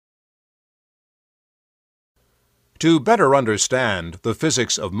To better understand the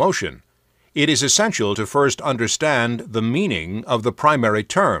physics of motion, it is essential to first understand the meaning of the primary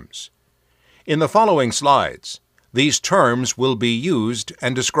terms. In the following slides, these terms will be used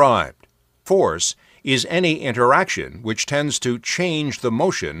and described. Force is any interaction which tends to change the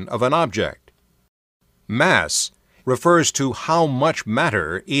motion of an object. Mass refers to how much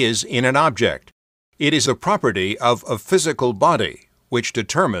matter is in an object. It is a property of a physical body, which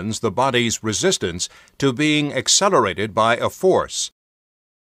determines the body's resistance to being accelerated by a force.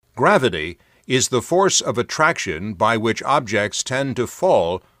 Gravity is the force of attraction by which objects tend to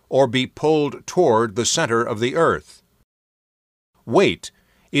fall or be pulled toward the center of the earth. Weight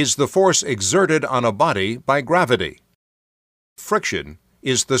is the force exerted on a body by gravity. Friction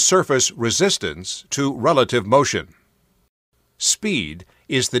is the surface resistance to relative motion. Speed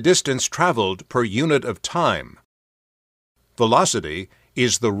is the distance traveled per unit of time. Velocity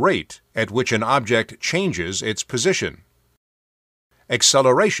is the rate at which an object changes its position.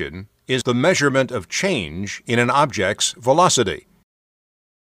 Acceleration is the measurement of change in an object's velocity.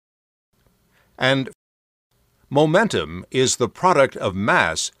 And momentum is the product of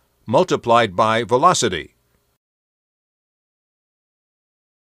mass multiplied by velocity.